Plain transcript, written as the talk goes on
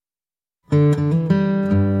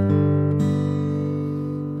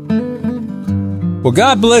Well,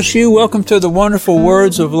 God bless you. Welcome to the Wonderful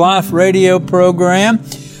Words of Life radio program.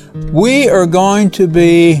 We are going to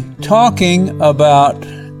be talking about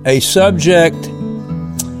a subject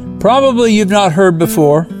probably you've not heard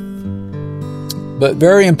before, but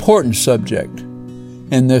very important subject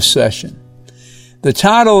in this session. The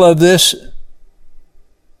title of this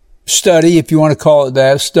study, if you want to call it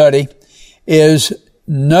that, study, is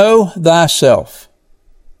Know Thyself.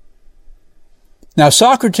 Now,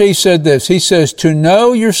 Socrates said this. He says, to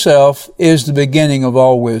know yourself is the beginning of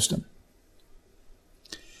all wisdom.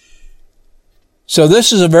 So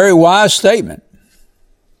this is a very wise statement.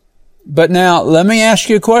 But now, let me ask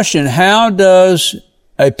you a question. How does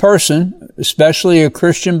a person, especially a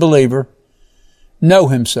Christian believer, know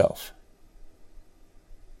himself?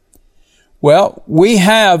 Well, we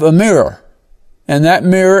have a mirror, and that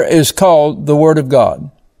mirror is called the Word of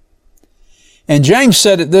God. And James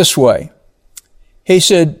said it this way. He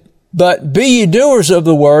said, but be ye doers of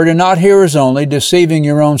the word and not hearers only, deceiving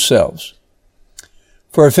your own selves.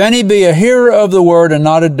 For if any be a hearer of the word and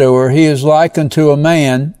not a doer, he is like unto a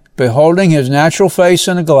man beholding his natural face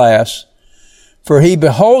in a glass. For he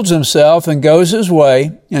beholds himself and goes his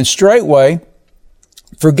way, and straightway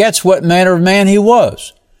forgets what manner of man he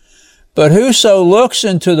was. But whoso looks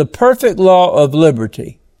into the perfect law of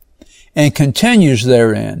liberty and continues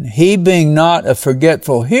therein, he being not a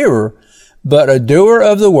forgetful hearer, but a doer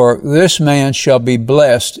of the work, this man shall be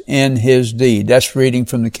blessed in his deed. That's reading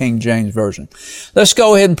from the King James Version. Let's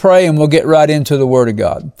go ahead and pray and we'll get right into the Word of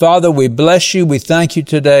God. Father, we bless you. We thank you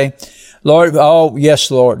today. Lord, oh, yes,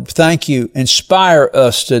 Lord. Thank you. Inspire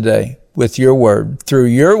us today with your Word. Through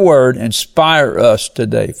your Word, inspire us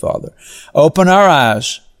today, Father. Open our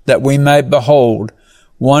eyes that we may behold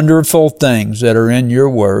wonderful things that are in your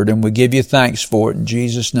Word, and we give you thanks for it. In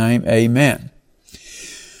Jesus' name, amen.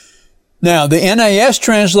 Now, the NAS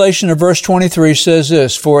translation of verse 23 says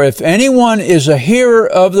this, for if anyone is a hearer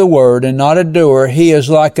of the word and not a doer, he is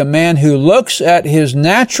like a man who looks at his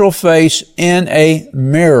natural face in a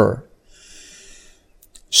mirror.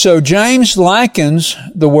 So James likens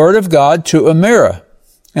the word of God to a mirror.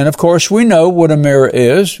 And of course, we know what a mirror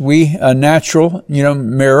is. A natural,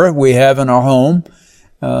 mirror we have in our home.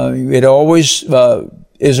 It always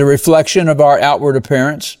is a reflection of our outward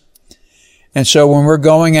appearance. And so when we're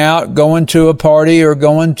going out, going to a party or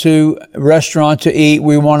going to a restaurant to eat,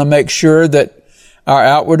 we want to make sure that our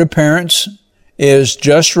outward appearance is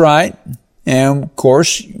just right. And of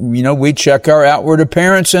course, we check our outward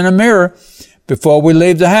appearance in a mirror before we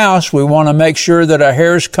leave the house. We want to make sure that our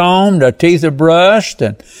hair's combed, our teeth are brushed,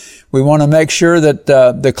 and we want to make sure that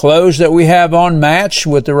the clothes that we have on match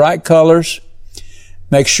with the right colors.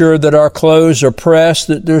 Make sure that our clothes are pressed,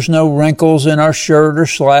 that there's no wrinkles in our shirt or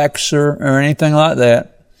slacks or anything like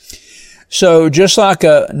that. So just like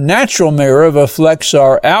a natural mirror reflects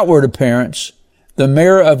our outward appearance, the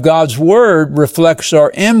mirror of God's Word reflects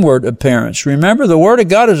our inward appearance. Remember, the Word of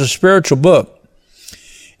God is a spiritual book.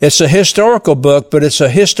 It's a historical book, but it's a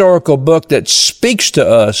historical book that speaks to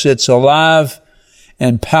us. It's alive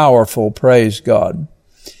and powerful, praise God.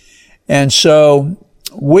 And so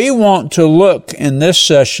we want to look in this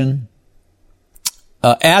session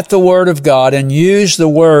at the Word of God and use the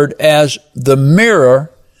Word as the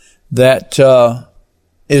mirror that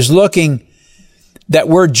is looking, that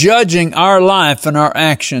we're judging our life and our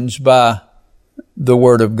actions by the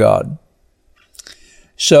Word of God.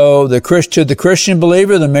 So to the Christian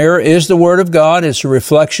believer, the mirror is the Word of God. It's a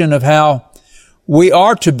reflection of how we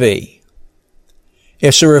are to be.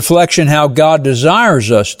 It's a reflection how God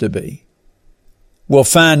desires us to be. We'll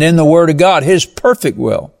find in the Word of God His perfect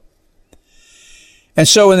will. And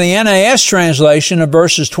so in the NAS translation of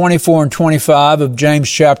verses 24 and 25 of James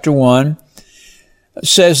chapter 1, it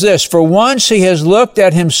says this, for once he has looked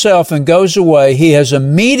at himself and goes away, he has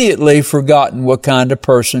immediately forgotten what kind of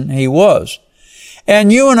person he was.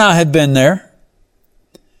 And you and I have been there.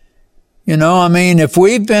 If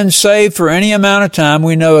we've been saved for any amount of time,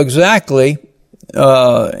 we know exactly,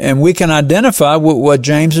 and we can identify with what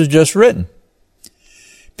James has just written.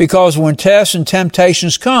 Because when tests and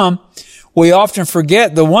temptations come, we often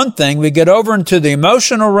forget the one thing. We get over into the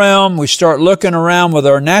emotional realm. We start looking around with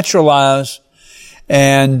our natural eyes,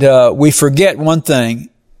 and we forget one thing.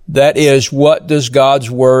 That is, what does God's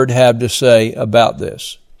Word have to say about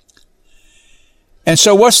this? And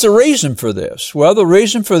so what's the reason for this? Well, the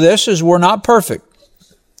reason for this is we're not perfect.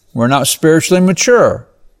 We're not spiritually mature.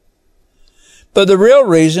 But the real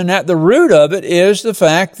reason, at the root of it, is the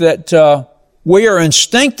fact that we are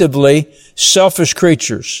instinctively selfish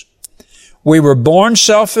creatures. We were born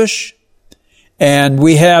selfish, and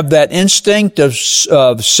we have that instinct of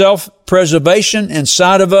self-preservation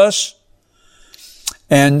inside of us.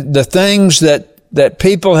 and the things that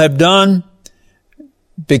people have done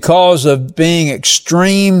because of being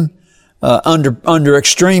extreme, under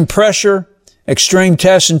extreme pressure, extreme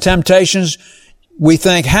tests and temptations, we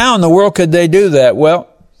think, how in the world could they do that? Well,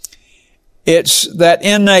 it's that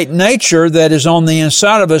innate nature that is on the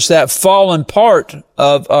inside of us, that fallen part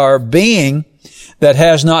of our being that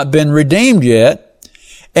has not been redeemed yet.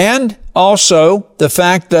 And also the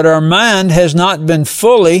fact that our mind has not been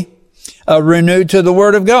fully renewed to the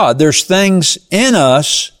Word of God. There's things in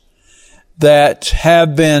us that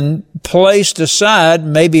have been placed aside,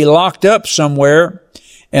 maybe locked up somewhere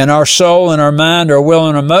in our soul and our mind, our will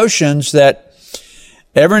and emotions, that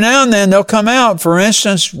every now and then they'll come out. For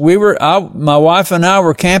instance, my wife and I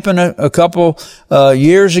were camping a couple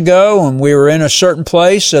years ago, and we were in a certain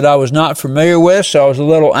place that I was not familiar with, so I was a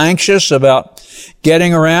little anxious about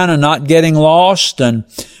getting around and not getting lost. And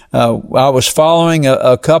I was following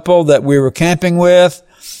a couple that we were camping with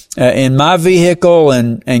in my vehicle,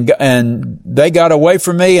 and they got away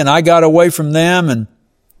from me, and I got away from them, and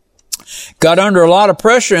got under a lot of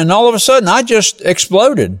pressure, and all of a sudden I just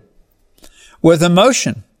exploded with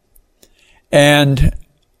emotion. And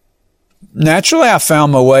naturally I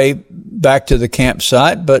found my way back to the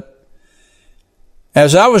campsite, but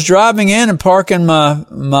as I was driving in and parking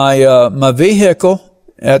my vehicle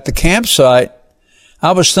at the campsite,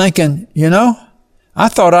 I was thinking, I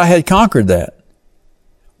thought I had conquered that.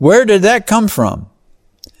 Where did that come from?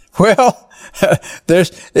 Well,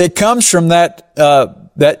 it comes from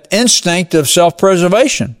that instinct of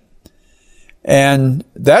self-preservation. And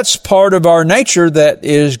that's part of our nature that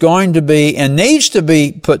is going to be and needs to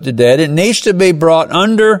be put to death. It needs to be brought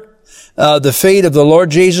under the feet of the Lord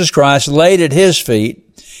Jesus Christ, laid at His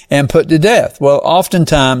feet, and put to death. Well,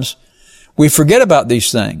 oftentimes we forget about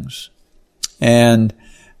these things. And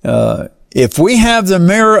if we have the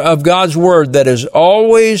mirror of God's Word, that is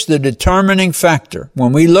always the determining factor.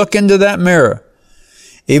 When we look into that mirror,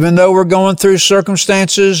 even though we're going through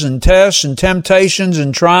circumstances and tests and temptations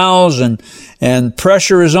and trials and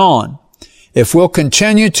pressure is on, if we'll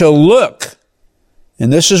continue to look,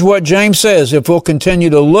 and this is what James says, if we'll continue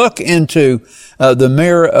to look into the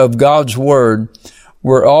mirror of God's Word,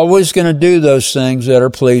 we're always going to do those things that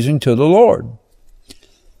are pleasing to the Lord.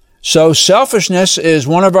 So selfishness is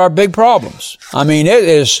one of our big problems. I mean, it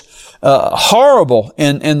is horrible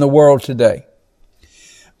in the world today.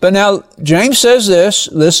 But now, James says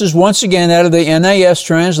this is once again out of the NAS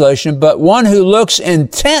translation, but one who looks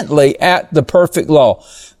intently at the perfect law,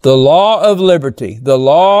 the law of liberty, the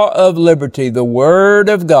Word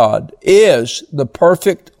of God is the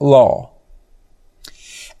perfect law,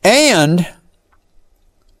 and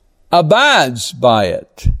abides by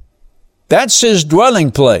it. That's his dwelling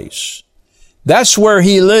place. That's where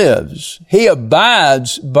he lives. He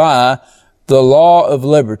abides by the law of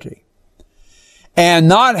liberty. And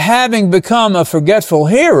not having become a forgetful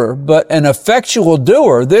hearer, but an effectual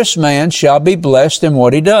doer, this man shall be blessed in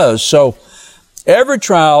what he does. So every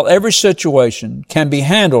trial, every situation can be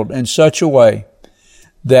handled in such a way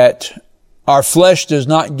that our flesh does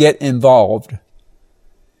not get involved.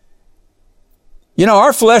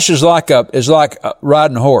 Our flesh is like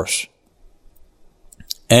riding a horse.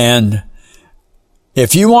 And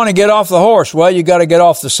if you want to get off the horse, well, you got to get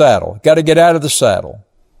off the saddle. Got to get out of the saddle.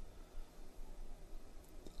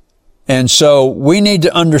 And so we need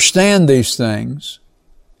to understand these things,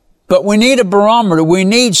 but we need a barometer. We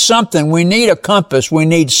need something. We need a compass. We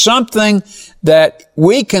need something that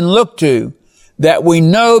we can look to, that we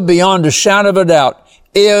know beyond a shadow of a doubt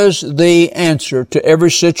is the answer to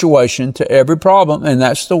every situation, to every problem, and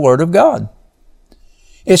that's the Word of God.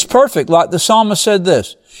 It's perfect, like the psalmist said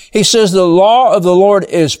this. He says, the law of the Lord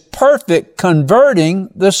is perfect, converting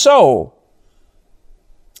the soul.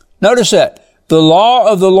 Notice that. The law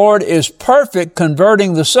of the Lord is perfect,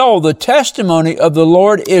 converting the soul. The testimony of the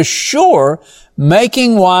Lord is sure,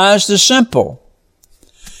 making wise the simple.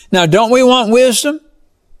 Now, don't we want wisdom?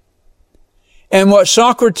 And what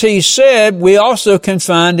Socrates said, we also can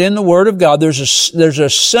find in the Word of God. There's a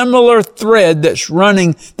similar thread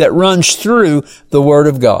that runs through the Word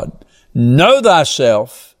of God. Know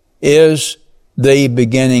thyself is the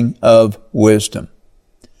beginning of wisdom.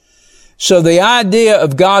 So the idea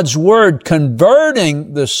of God's Word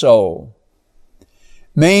converting the soul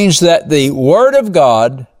means that the Word of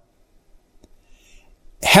God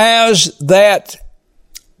has that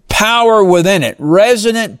power within it,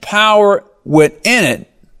 resonant power within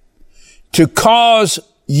it, to cause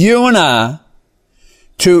you and I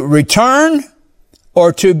to return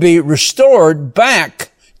or to be restored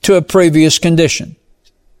back to a previous condition.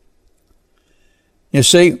 You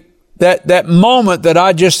see, that moment that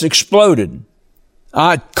I just exploded,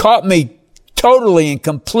 It caught me totally and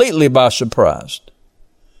completely by surprise.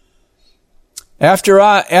 After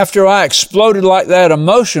I exploded like that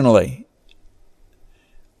emotionally,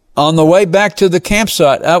 on the way back to the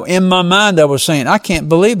campsite, in my mind I was saying, I can't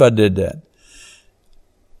believe I did that.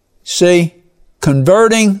 See,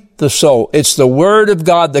 converting the soul. It's the Word of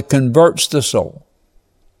God that converts the soul.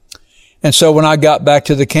 And so when I got back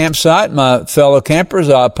to the campsite, my fellow campers,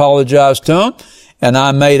 I apologized to them, and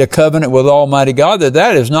I made a covenant with Almighty God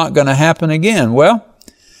that is not going to happen again. Well,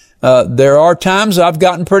 there are times I've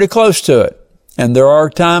gotten pretty close to it, and there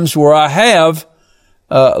are times where I have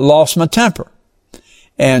lost my temper.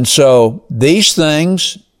 And so these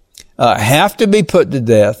things have to be put to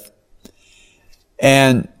death.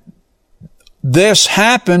 And this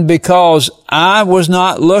happened because I was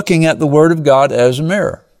not looking at the Word of God as a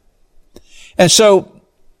mirror. And so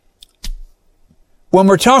when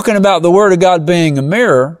we're talking about the Word of God being a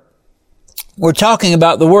mirror, we're talking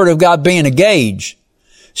about the Word of God being a gauge,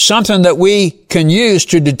 something that we can use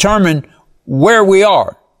to determine where we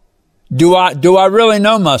are. Do I really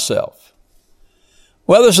know myself?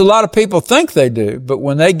 Well, there's a lot of people think they do, but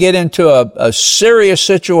when they get into a serious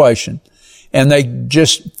situation and they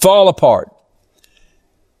just fall apart,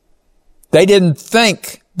 they didn't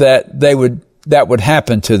think that that would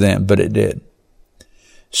happen to them, but it did.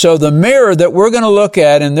 So the mirror that we're going to look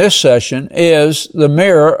at in this session is the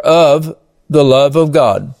mirror of the love of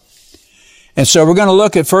God. And so we're going to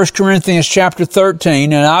look at 1 Corinthians chapter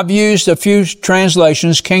 13, and I've used a few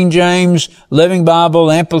translations, King James, Living Bible,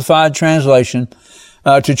 Amplified Translation,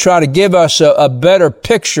 to try to give us a better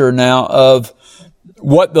picture now of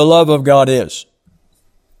what the love of God is.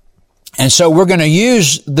 And so we're going to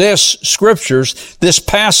use this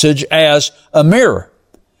passage as a mirror.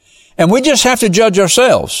 And we just have to judge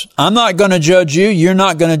ourselves. I'm not going to judge you. You're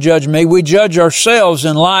not going to judge me. We judge ourselves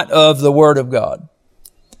in light of the Word of God.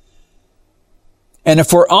 And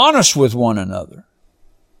if we're honest with one another,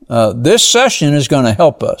 this session is going to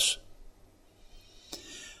help us.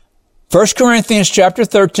 1 Corinthians chapter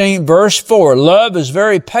 13, verse 4, love is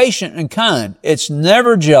very patient and kind. It's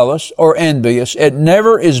never jealous or envious. It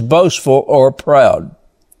never is boastful or proud.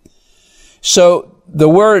 So the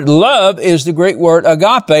word love is the Greek word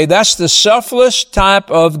agape. That's the selfless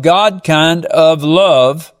type of God kind of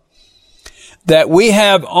love that we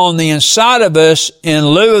have on the inside of us in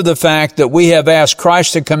lieu of the fact that we have asked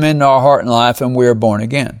Christ to come into our heart and life and we are born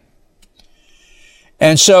again.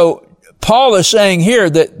 And so Paul is saying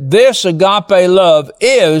here that this agape love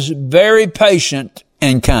is very patient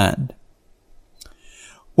and kind.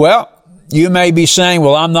 Well, you may be saying,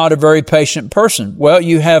 well, I'm not a very patient person. Well,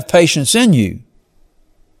 you have patience in you.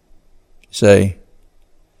 See?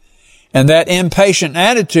 And that impatient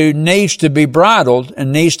attitude needs to be bridled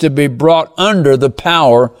and needs to be brought under the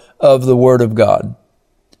power of the Word of God.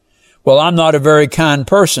 Well, I'm not a very kind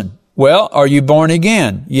person. Well, are you born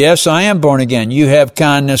again? Yes, I am born again. You have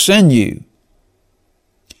kindness in you.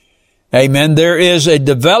 Amen. There is a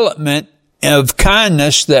development of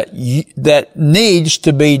kindness that needs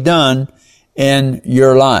to be done in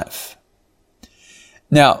your life.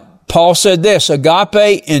 Now, Paul said this,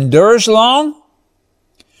 agape endures long.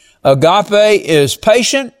 Agape is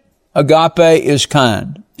patient. Agape is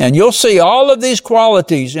kind. And you'll see all of these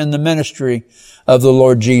qualities in the ministry of the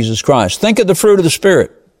Lord Jesus Christ. Think of the fruit of the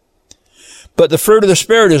Spirit. But the fruit of the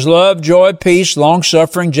Spirit is love, joy, peace,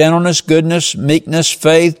 long-suffering, gentleness, goodness, meekness,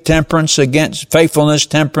 faith, faithfulness,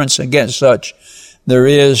 temperance. Against such there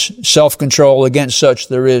is self-control. Against such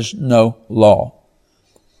there is no law.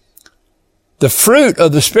 The fruit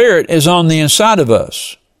of the Spirit is on the inside of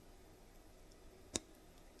us.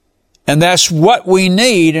 And that's what we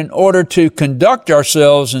need in order to conduct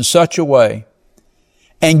ourselves in such a way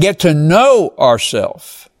and get to know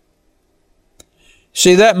ourselves.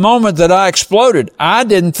 See, that moment that I exploded, I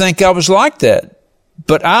didn't think I was like that.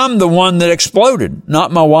 But I'm the one that exploded,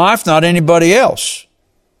 not my wife, not anybody else.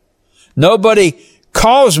 Nobody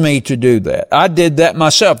caused me to do that. I did that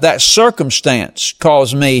myself. That circumstance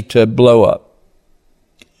caused me to blow up.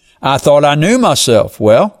 I thought I knew myself.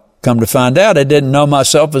 Well, come to find out, I didn't know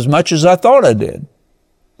myself as much as I thought I did.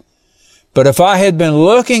 But if I had been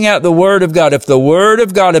looking at the Word of God, if the Word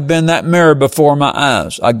of God had been that mirror before my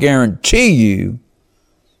eyes, I guarantee you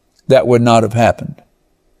that would not have happened.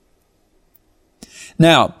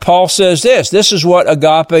 Now, Paul says this is what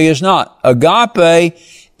agape is not. Agape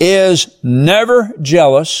is never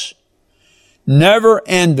jealous, never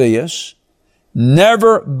envious,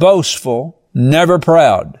 never boastful, never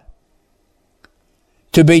proud.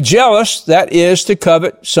 To be jealous, that is to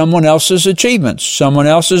covet someone else's achievements, someone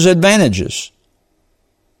else's advantages.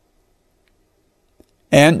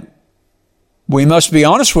 And we must be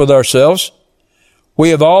honest with ourselves. We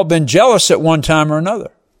have all been jealous at one time or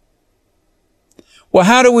another. Well,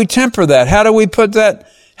 how do we temper that? How do we put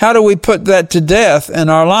that to death in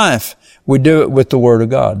our life? We do it with the Word of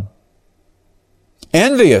God.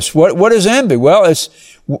 Envious. What is envy? Well,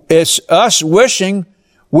 it's us wishing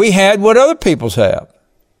we had what other people's have.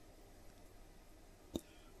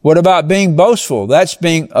 What about being boastful? That's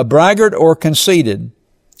being a braggart or conceited.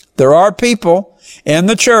 There are people in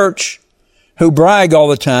the church who brag all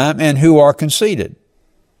the time and who are conceited.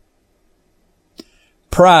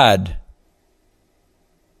 Pride.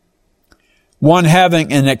 One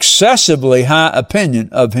having an excessively high opinion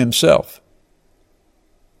of himself.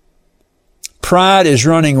 Pride is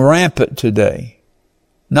running rampant today,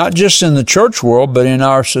 not just in the church world, but in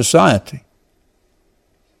our society.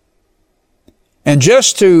 And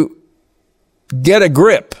just to get a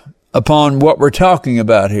grip upon what we're talking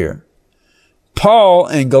about here, Paul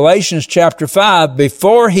in Galatians chapter 5,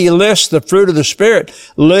 before he lists the fruit of the Spirit,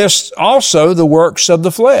 lists also the works of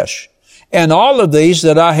the flesh. And all of these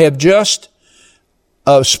that I have just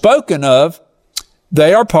spoken of,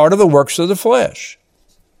 they are part of the works of the flesh.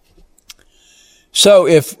 So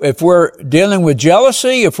if we're dealing with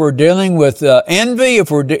jealousy, if we're dealing with envy, if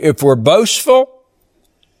we're boastful,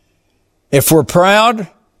 if we're proud,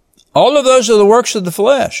 all of those are the works of the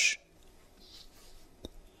flesh.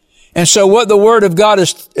 And so what the Word of God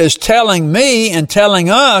is telling me and telling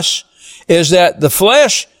us is that the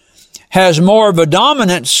flesh has more of a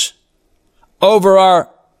dominance over our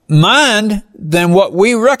mind than what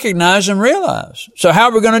we recognize and realize. So how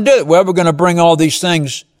are we going to do it? Well, we're going to bring all these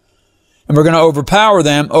things and we're going to overpower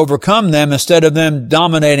them, overcome them. Instead of them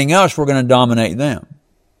dominating us, we're going to dominate them.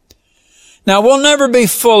 Now, we'll never be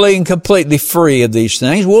fully and completely free of these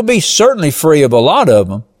things. We'll be certainly free of a lot of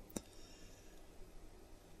them.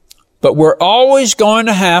 But we're always going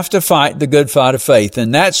to have to fight the good fight of faith.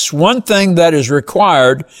 And that's one thing that is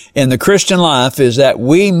required in the Christian life, is that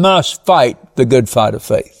we must fight the good fight of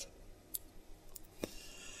faith.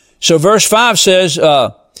 So verse 5 says,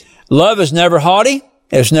 love is never haughty,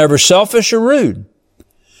 it's never selfish or rude.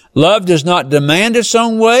 Love does not demand its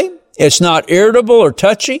own way. It's not irritable or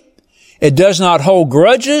touchy. It does not hold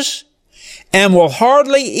grudges and will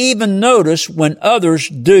hardly even notice when others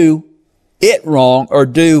do it wrong or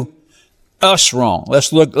do us wrong.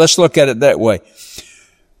 Let's look at it that way.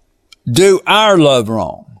 Do our love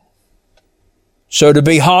wrong. So to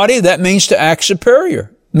be haughty, that means to act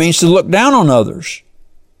superior. It means to look down on others.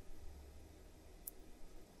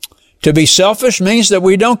 To be selfish means that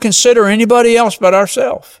we don't consider anybody else but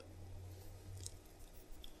ourselves.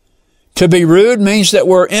 To be rude means that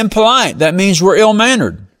we're impolite. That means we're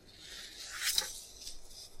ill-mannered.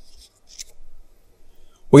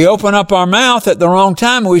 We open up our mouth at the wrong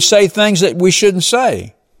time and we say things that we shouldn't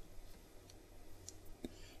say.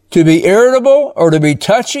 To be irritable or to be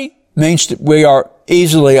touchy means that we are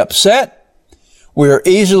easily upset, we are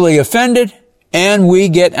easily offended, and we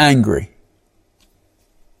get angry.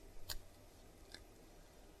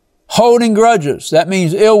 Holding grudges, that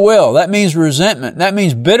means ill will, that means resentment, that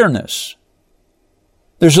means bitterness.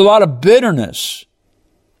 There's a lot of bitterness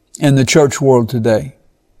in the church world today.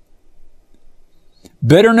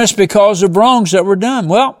 Bitterness because of wrongs that were done.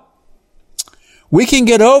 Well, we can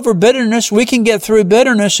get over bitterness, we can get through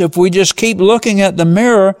bitterness if we just keep looking at the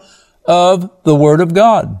mirror of the Word of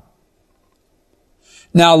God.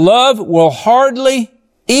 Now, love will hardly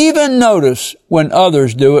even notice when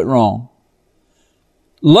others do it wrong.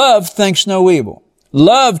 Love thinks no evil.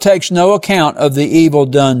 Love takes no account of the evil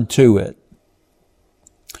done to it.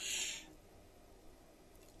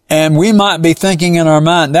 And we might be thinking in our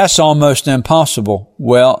mind, that's almost impossible.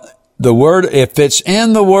 Well, if it's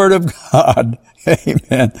in the Word of God,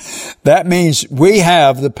 amen, that means we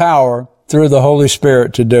have the power through the Holy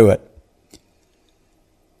Spirit to do it.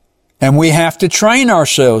 And we have to train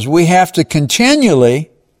ourselves. We have to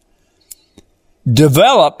continually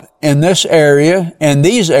develop in this area and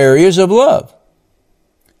these areas of love.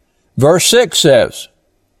 Verse 6 says,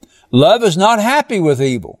 love is not happy with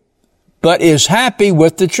evil, but is happy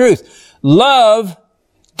with the truth. Love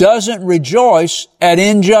doesn't rejoice at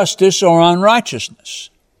injustice or unrighteousness.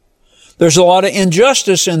 There's a lot of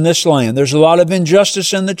injustice in this land. There's a lot of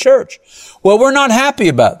injustice in the church. Well, we're not happy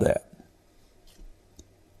about that.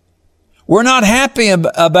 We're not happy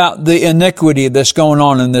about the iniquity that's going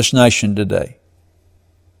on in this nation today.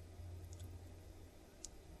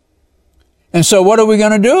 And so what are we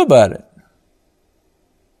going to do about it?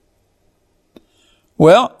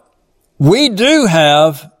 Well, we do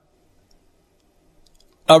have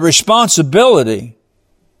a responsibility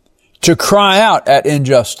to cry out at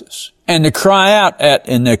injustice and to cry out at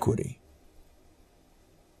iniquity.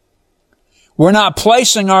 We're not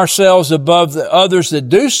placing ourselves above the others that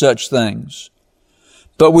do such things,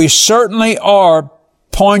 but we certainly are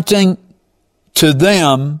pointing to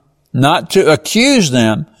them, not to accuse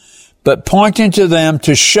them, but pointing to them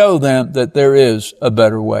to show them that there is a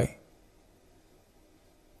better way.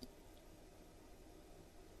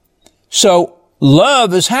 So,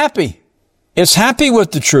 love is happy. It's happy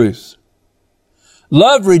with the truth.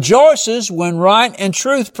 Love rejoices when right and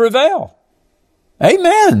truth prevail.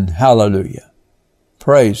 Amen. Hallelujah.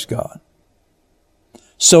 Praise God.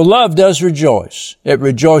 So love does rejoice. It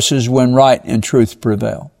rejoices when right and truth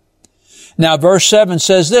prevail. Now, verse 7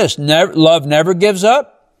 says this, love never gives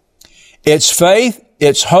up. Its faith,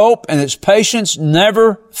 its hope, and its patience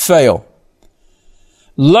never fail.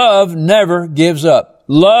 Love never gives up.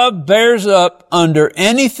 Love bears up under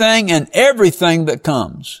anything and everything that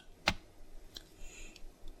comes.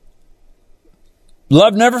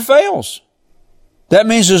 Love never fails. That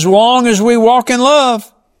means as long as we walk in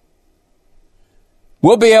love,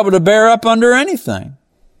 we'll be able to bear up under anything.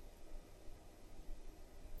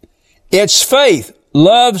 It's faith.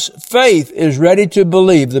 Love's faith is ready to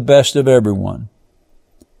believe the best of everyone.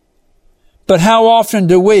 But how often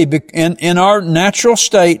do we, in our natural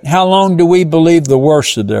state, how long do we believe the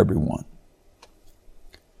worst of everyone?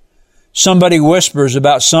 Somebody whispers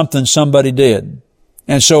about something somebody did.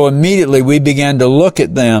 And so immediately we began to look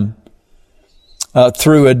at them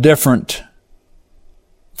through a different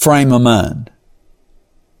frame of mind.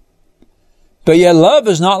 But yet love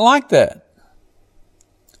is not like that.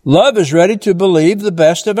 Love is ready to believe the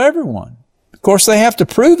best of everyone. Of course, they have to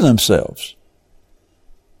prove themselves.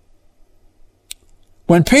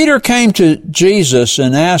 When Peter came to Jesus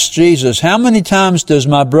and asked Jesus, how many times does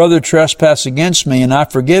my brother trespass against me and I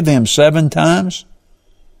forgive him? 7 times?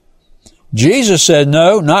 Jesus said,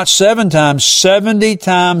 no, not 7 times, 70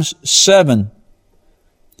 times 7.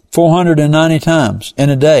 490 times in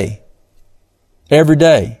a day. Every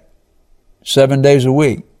day. 7 days a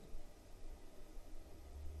week.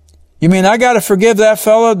 You mean I got to forgive that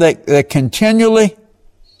fellow that continually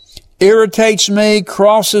irritates me,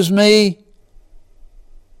 crosses me?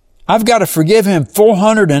 I've got to forgive him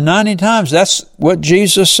 490 times. That's what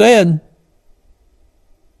Jesus said.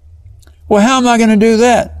 Well, how am I going to do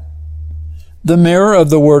that? The mirror of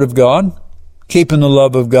the Word of God, keeping the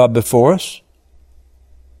love of God before us.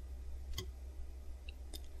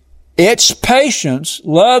 Its patience,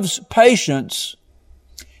 love's patience,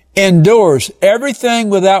 endures everything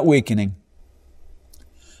without weakening.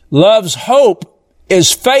 Love's hope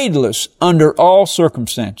is fadeless under all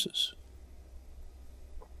circumstances.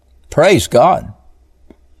 Praise God.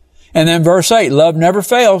 And then verse 8, love never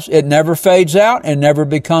fails. It never fades out. It never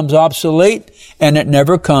becomes obsolete. And it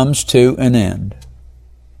never comes to an end.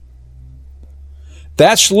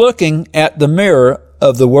 That's looking at the mirror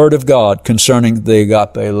of the Word of God concerning the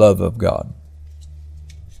agape love of God.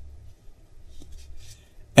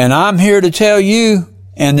 And I'm here to tell you,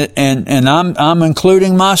 and I'm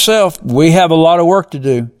including myself, we have a lot of work to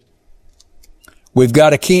do. We've got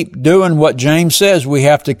to keep doing what James says. We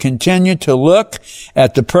have to continue to look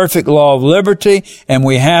at the perfect law of liberty, and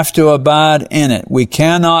we have to abide in it. We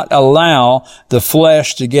cannot allow the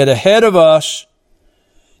flesh to get ahead of us,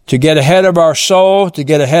 to get ahead of our soul, to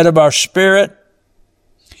get ahead of our spirit,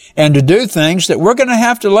 and to do things that we're going to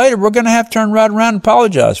have to turn right around and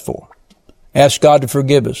apologize for. Ask God to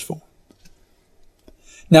forgive us for.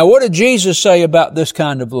 Now, what did Jesus say about this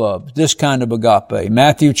kind of love, this kind of agape?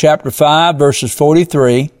 Matthew chapter 5, verses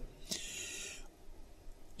 43.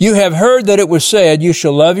 You have heard that it was said, you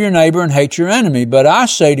shall love your neighbor and hate your enemy. But I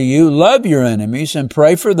say to you, love your enemies and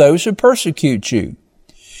pray for those who persecute you,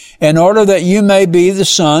 in order that you may be the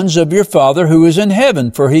sons of your Father who is in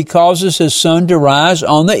heaven. For he causes his sun to rise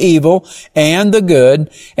on the evil and the good,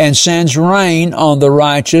 and sends rain on the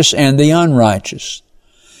righteous and the unrighteous.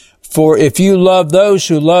 For if you love those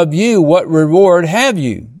who love you, what reward have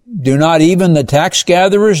you? Do not even the tax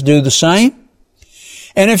gatherers do the same?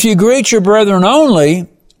 And if you greet your brethren only,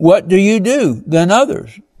 what do you do than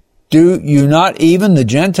others? Do you not even the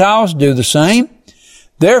Gentiles do the same?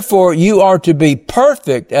 Therefore, you are to be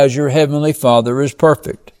perfect as your heavenly Father is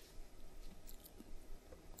perfect.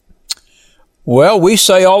 Well, we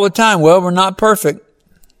say all the time, well, we're not perfect.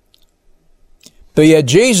 But yet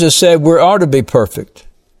Jesus said we are to be perfect.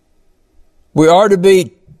 We are to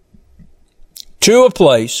be to a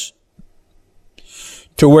place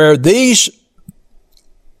to where these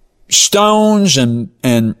stones and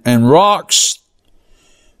rocks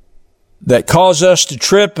that cause us to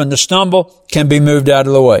trip and to stumble can be moved out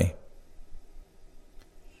of the way.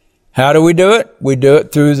 How do we do it? We do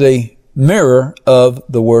it through the mirror of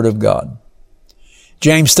the Word of God.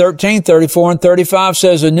 James 13:34 and 35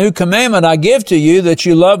 says, "A new commandment I give to you, that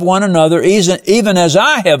you love one another, even as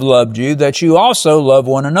I have loved you, that you also love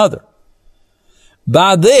one another.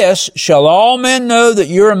 By this shall all men know that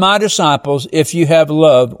you are my disciples, if you have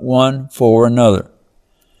love one for another."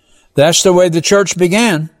 That's the way the church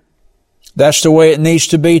began. That's the way it needs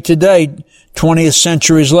to be today, 20th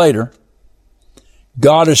centuries later.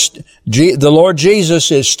 The Lord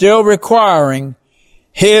Jesus is still requiring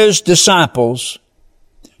His disciples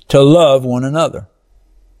to love one another.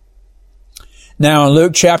 Now in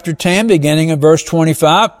Luke chapter 10, beginning in verse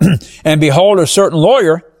 25, "And behold, a certain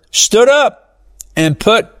lawyer stood up and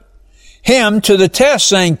put him to the test,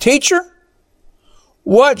 saying, Teacher,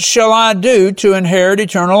 what shall I do to inherit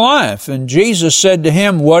eternal life? And Jesus said to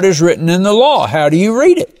him, What is written in the law? How do you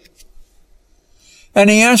read it? And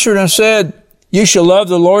he answered and said, You shall love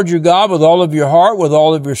the Lord your God with all of your heart, with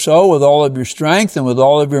all of your soul, with all of your strength, and with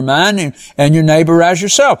all of your mind, and your neighbor as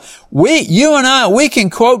yourself." You and I, we can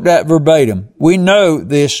quote that verbatim. We know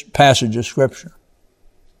this passage of Scripture.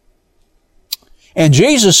 And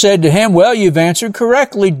Jesus said to him, "Well, you've answered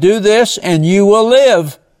correctly. Do this and you will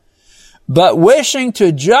live." But wishing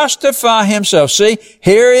to justify himself. See,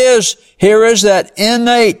 here is that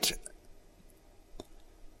innate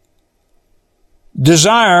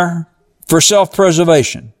desire for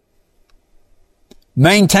self-preservation.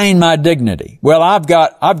 Maintain my dignity. Well, I've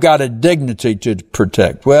got a dignity to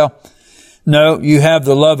protect. Well, no, you have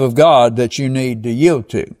the love of God that you need to yield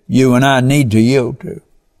to. You and I need to yield to.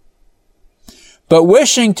 But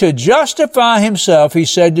wishing to justify himself, he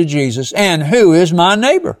said to Jesus, "And who is my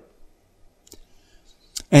neighbor?"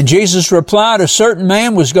 And Jesus replied, "A certain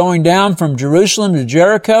man was going down from Jerusalem to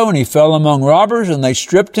Jericho, and he fell among robbers, and they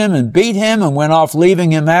stripped him and beat him and went off,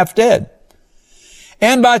 leaving him half dead.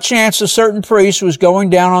 And by chance a certain priest was going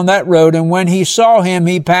down on that road, and when he saw him,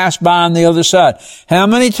 he passed by on the other side." How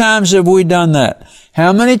many times have we done that?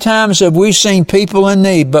 How many times have we seen people in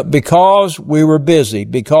need, but because we were busy,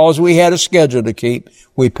 because we had a schedule to keep,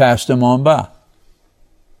 we passed them on by?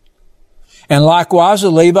 And likewise, the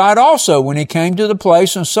Levite also, when he came to the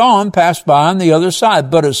place and saw him, passed by on the other side.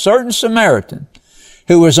 But a certain Samaritan,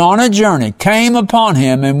 who was on a journey, came upon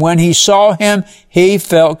him, and when he saw him, he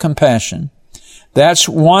felt compassion. That's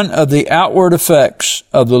one of the outward effects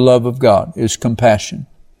of the love of God, is compassion.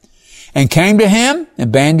 And came to him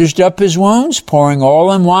and bandaged up his wounds, pouring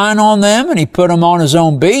oil and wine on them, and he put him on his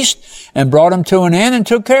own beast and brought him to an inn and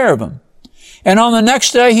took care of him. And on the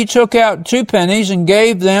next day he took out 2 pennies and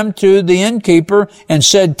gave them to the innkeeper and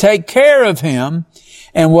said, "Take care of him,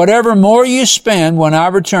 and whatever more you spend, when I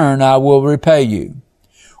return, I will repay you."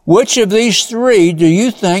 Which of these 3 do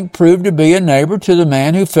you think proved to be a neighbor to the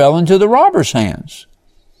man who fell into the robber's hands?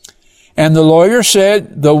 And the lawyer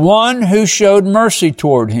said, "The one who showed mercy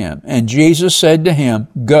toward him." And Jesus said to him,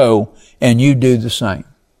 "Go, and you do the same."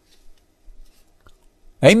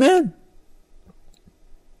 Amen.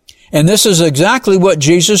 And this is exactly what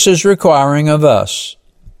Jesus is requiring of us.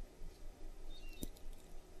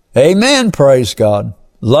 Amen. Praise God.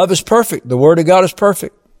 Love is perfect. The Word of God is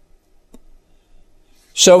perfect.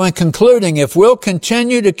 So in concluding, if we'll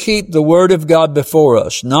continue to keep the Word of God before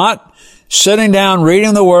us, not sitting down,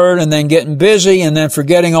 reading the Word, and then getting busy and then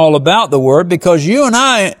forgetting all about the Word, because you and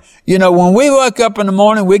I, when we wake up in the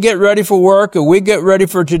morning, we get ready for work or we get ready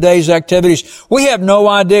for today's activities, we have no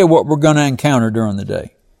idea what we're going to encounter during the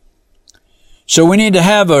day. So we need to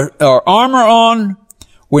have our armor on.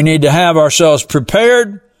 We need to have ourselves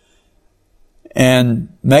prepared and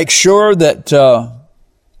make sure that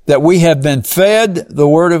we have been fed the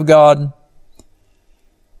Word of God,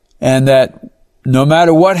 and that no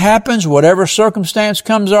matter what happens, whatever circumstance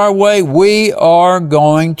comes our way, we are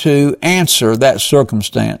going to answer that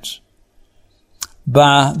circumstance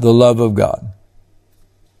by the love of God.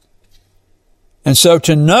 And so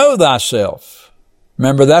to know thyself,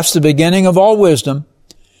 remember, that's the beginning of all wisdom.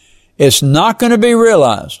 It's not going to be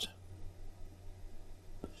realized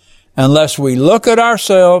unless we look at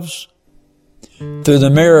ourselves through the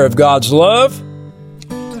mirror of God's love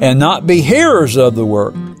and not be hearers of the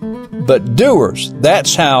word, but doers.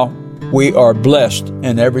 That's how we are blessed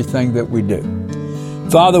in everything that we do.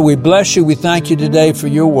 Father, we bless you. We thank you today for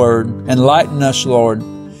your word. Enlighten us, Lord,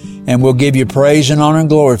 and we'll give you praise and honor and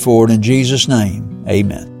glory for it in Jesus' name.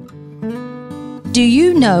 Amen. Do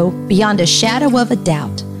you know beyond a shadow of a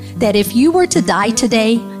doubt that if you were to die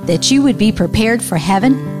today, that you would be prepared for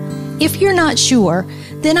heaven? If you're not sure,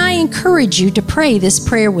 then I encourage you to pray this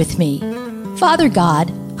prayer with me. Father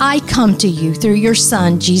God, I come to you through your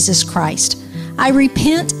Son, Jesus Christ. I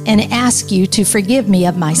repent and ask you to forgive me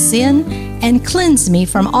of my sin and cleanse me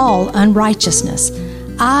from all unrighteousness.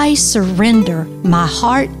 I surrender my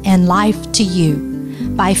heart and life to you.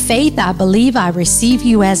 By faith, I believe I receive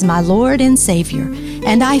you as my Lord and Savior,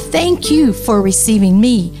 and I thank you for receiving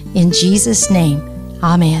me in Jesus' name.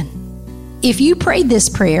 Amen. If you prayed this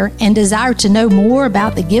prayer and desire to know more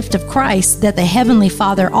about the gift of Christ that the Heavenly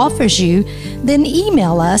Father offers you, then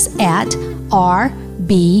email us at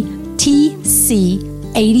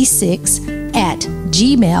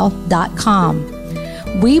rbtc86@gmail.com.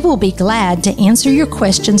 We will be glad to answer your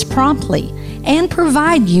questions promptly and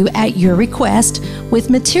provide you at your request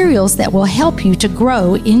with materials that will help you to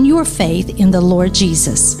grow in your faith in the Lord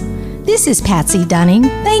Jesus. This is Patsy Dunning.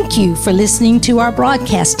 Thank you for listening to our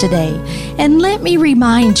broadcast today. And let me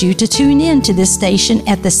remind you to tune in to this station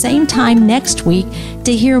at the same time next week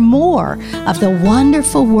to hear more of the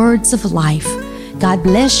wonderful words of life. God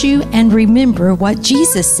bless you, and remember what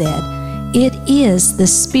Jesus said, "It is the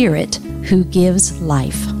Spirit who gives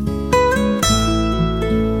life."